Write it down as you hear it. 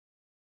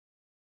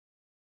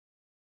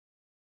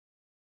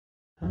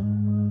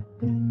I'm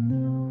up in the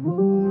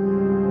woods.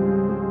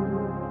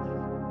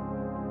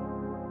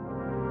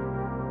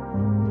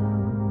 I'm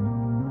down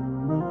on my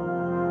mind.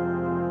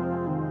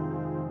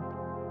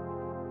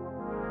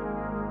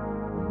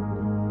 I'm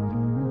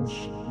building a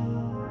ship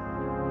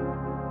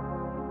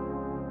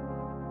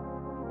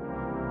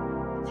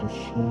to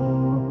show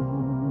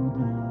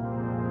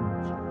down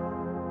time.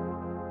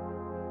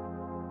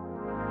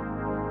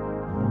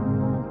 I'm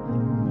up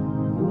in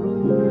the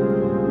woods.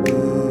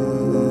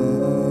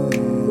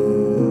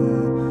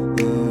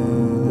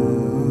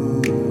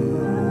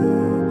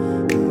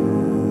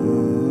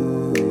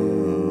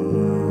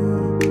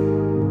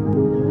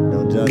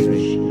 Don't judge me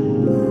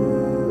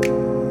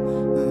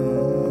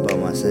about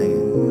my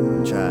singing.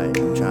 I'm trying.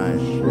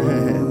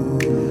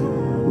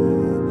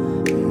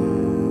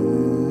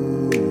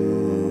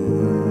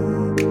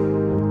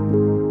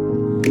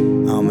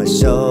 I'ma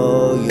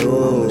show you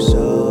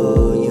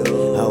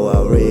how I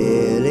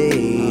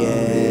really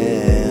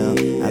am.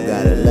 I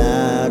got a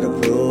lot to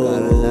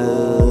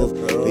prove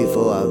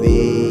before I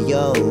be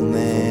your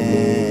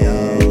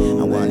man.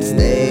 I want to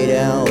stay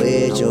down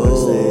with you.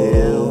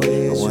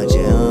 I want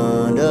you to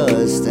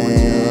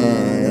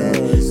understand.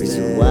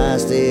 Reason why I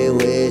stay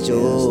with you.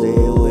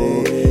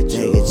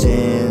 Take a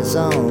chance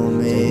on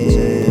me.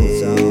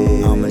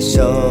 I'ma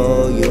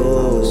show you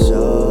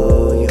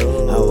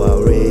how I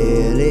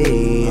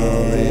really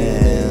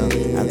am.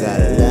 I got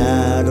a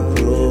lot to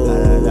prove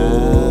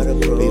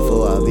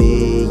before I be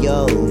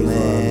your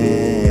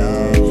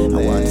man. I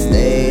want to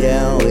stay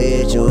down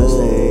with you. I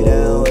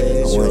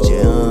want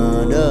you to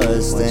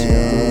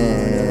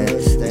understand.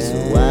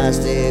 Reason why I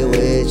stay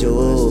with you.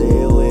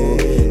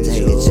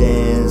 Take a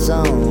chance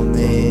on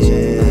me.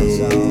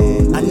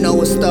 I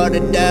know it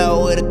started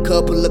out with a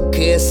couple of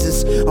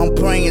kisses. I'm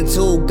praying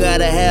to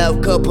gotta have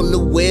a couple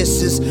of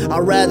wishes. I'd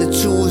rather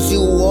choose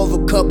you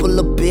over a couple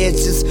of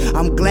bitches.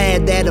 I'm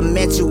glad that I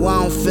met you,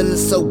 I'm feeling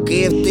so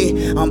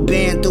gifted. I'm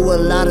been through a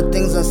lot of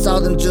things, I saw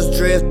them just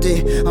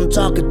drifted. I'm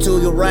talking to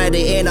you right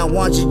and I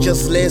want you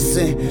just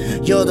listen.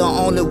 You're the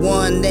only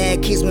one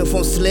that keeps me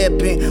from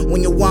slipping.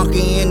 When you're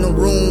walking in the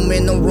room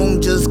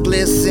just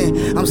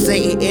glisten. I'm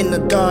sitting in the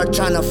dark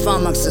trying to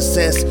find my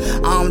success.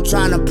 I'm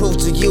trying to prove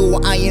to you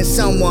I ain't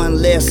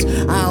someone less.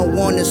 I don't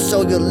wanna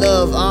show you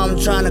love, I'm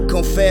trying to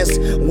confess.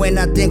 When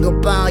I think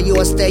about you,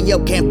 I stay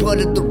up, can't put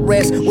it to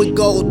rest. We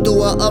go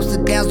through our ups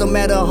and downs, no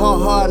matter how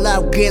hard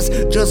life gets.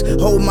 Just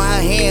hold my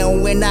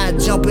hand when I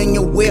jump in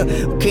your wheel.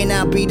 Can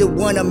I be the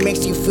one that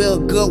makes you feel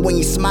good when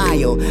you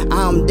smile?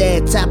 I'm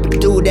that type of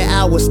dude that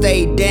I will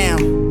stay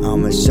down.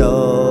 I'ma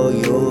show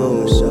you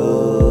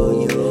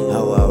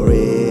how I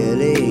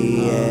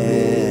really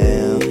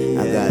am.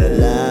 I got a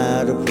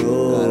lot to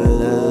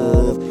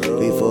prove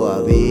before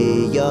I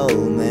be your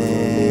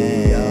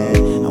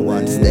man. I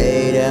want to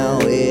stay down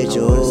with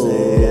you.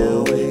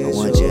 I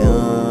want you to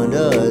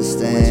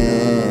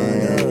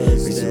understand.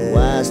 Reason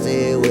why I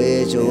stay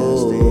with you.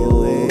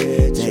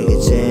 Take a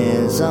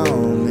chance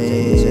on me.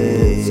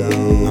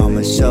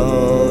 I'ma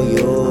show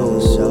you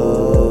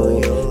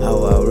how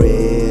I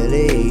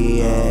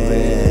really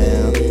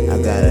am. I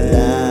got a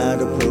lot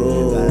to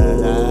prove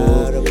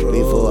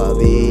before I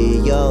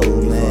be your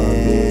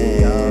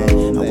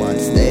man. I want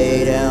to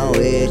stay down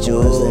with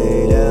you. I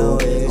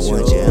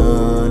want you to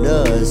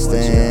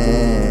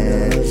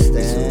understand.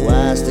 Reason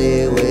why I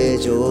stay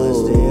with you.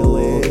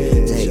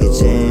 Take a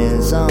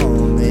chance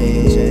on me.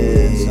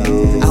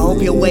 I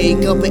hope you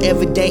wake up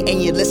every day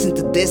and you listen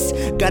to this.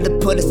 Gotta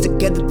put us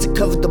together to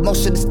cover the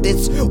motion of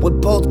stitch. We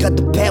both got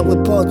the pad, we're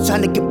both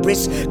trying to get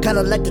rich.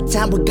 Kinda like the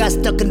time we got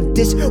stuck in the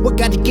ditch. We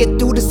gotta get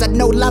through this, I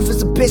know life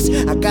is a bitch.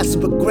 I got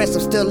some regrets,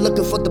 I'm still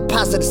looking for the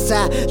positive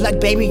side.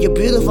 Like baby, you're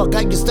beautiful,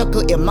 got you stuck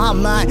in my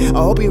mind.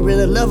 I hope you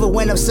really love it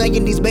when I'm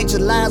saying these major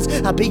lines.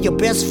 I'll be your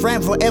best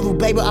friend forever,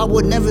 baby, I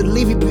would never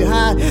leave you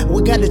behind.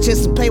 We got a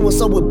chance to pay,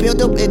 so we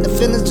build up and the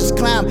feelings just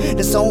climb.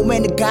 There's so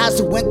many guys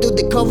who went through,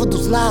 they covered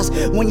those lies.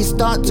 When you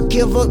start to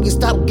give up, you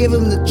stop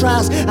giving the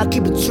tries. I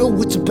keep it true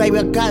with you, baby,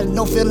 I got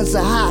no feelings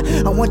to hide.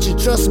 I want you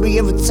to trust me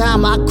every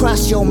time I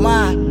cross your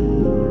mind.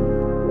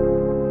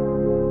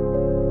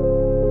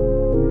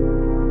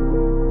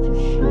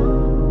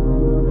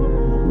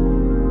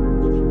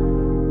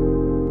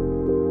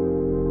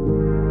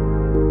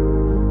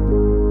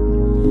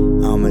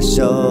 I'ma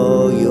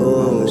show you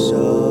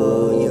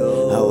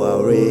how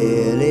I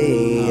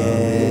really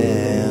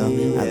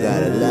am. I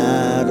got a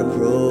lot to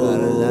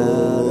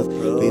prove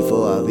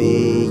before I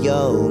be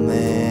your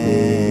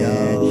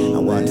man. I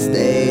want to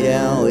stay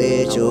down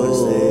with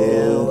you.